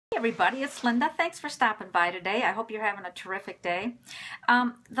everybody, it's Linda. Thanks for stopping by today. I hope you're having a terrific day.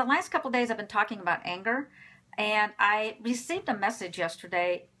 The last couple of days I've been talking about anger, and I received a message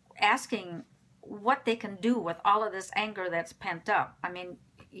yesterday asking what they can do with all of this anger that's pent up. I mean,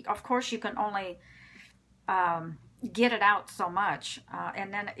 of course you can only get it out so much,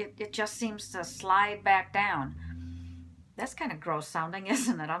 and then it just seems to slide back down. That's kind of gross sounding,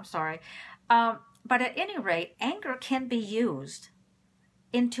 isn't it? I'm sorry. But at any rate, anger can be used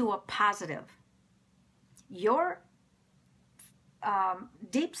into a positive. Your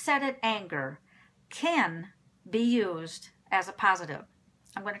deep-seated anger can be used as a positive.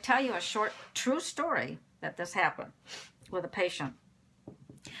 I'm going to tell you a short, true story that this happened with a patient.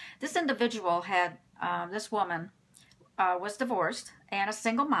 This individual had, this woman was divorced and a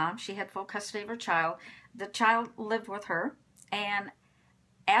single mom. She had full custody of her child. The child lived with her, and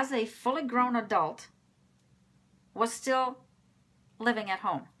as a fully grown adult, was still living at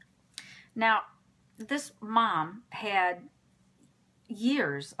home. Now, this mom had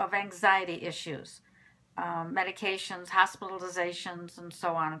years of anxiety issues, medications, hospitalizations, and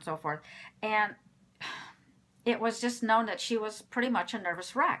so on and so forth. And it was just known that she was pretty much a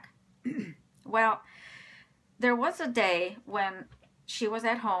nervous wreck. Well, there was a day when she was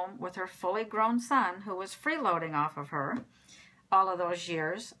at home with her fully grown son, who was freeloading off of her all of those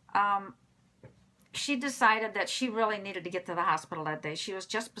years. She decided that she really needed to get to the hospital that day. She was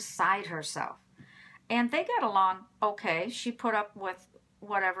just beside herself. And they got along okay. She put up with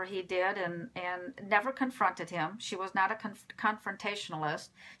whatever he did and never confronted him. She was not a confrontationalist.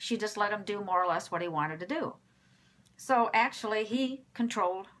 She just let him do more or less what he wanted to do. So actually, he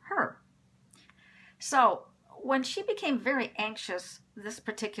controlled her. So when she became very anxious this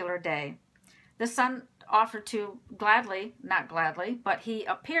particular day, the son offered to gladly, not gladly, but he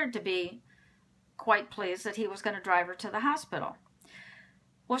appeared to be quite pleased that he was going to drive her to the hospital.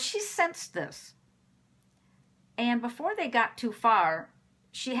 Well, she sensed this. And before they got too far,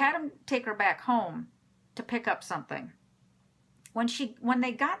 she had him take her back home to pick up something. When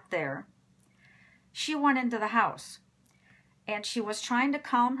they got there, she went into the house. And she was trying to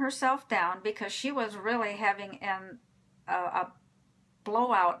calm herself down because she was really having a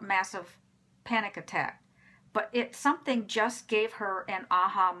blowout, massive panic attack. But something just gave her an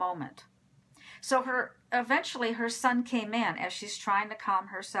aha moment. So eventually her son came in as she's trying to calm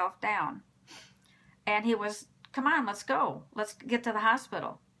herself down. And he was, come on, let's go. Let's get to the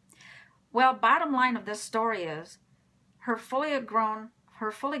hospital. Well, bottom line of this story is her fully grown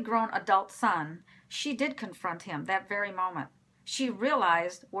adult son, she did confront him that very moment. She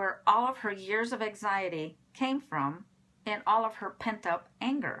realized where all of her years of anxiety came from and all of her pent-up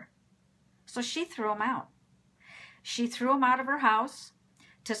anger. So she threw him out. She threw him out of her house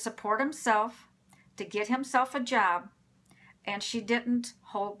to support himself, to get himself a job, and she didn't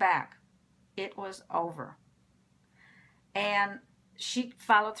hold back. It was over. And she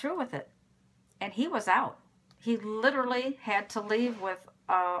followed through with it. And he was out. He literally had to leave with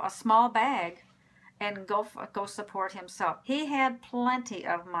a small bag and go support himself. He had plenty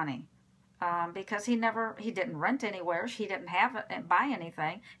of money because he didn't rent anywhere. She didn't buy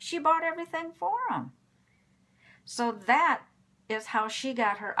anything. She bought everything for him. So that is how she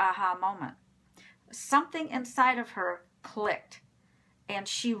got her aha moment. Something inside of her clicked, and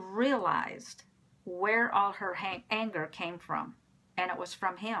she realized where all her anger came from, and it was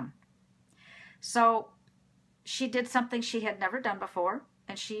from him. So she did something she had never done before,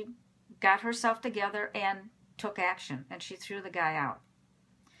 and she got herself together and took action, and she threw the guy out.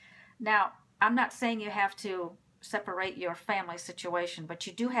 Now, I'm not saying you have to separate your family situation, but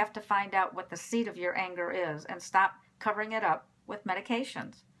you do have to find out what the seed of your anger is and stop covering it up with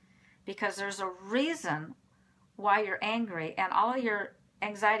medications. Because there's a reason why you're angry, and all of your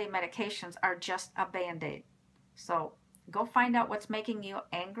anxiety medications are just a Band-Aid. So go find out what's making you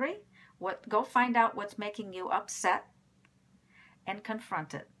angry, go find out what's making you upset, and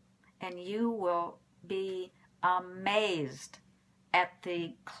confront it. And you will be amazed at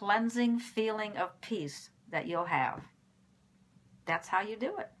the cleansing feeling of peace that you'll have. That's how you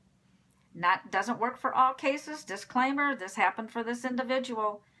do it. Doesn't work for all cases. Disclaimer, this happened for this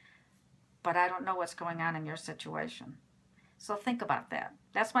individual, but I don't know what's going on in your situation. So think about that.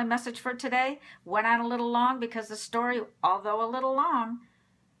 That's my message for today. Went on a little long because the story, although a little long,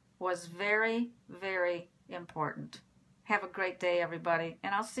 was very, very important. Have a great day, everybody,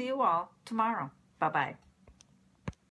 and I'll see you all tomorrow. Bye-bye.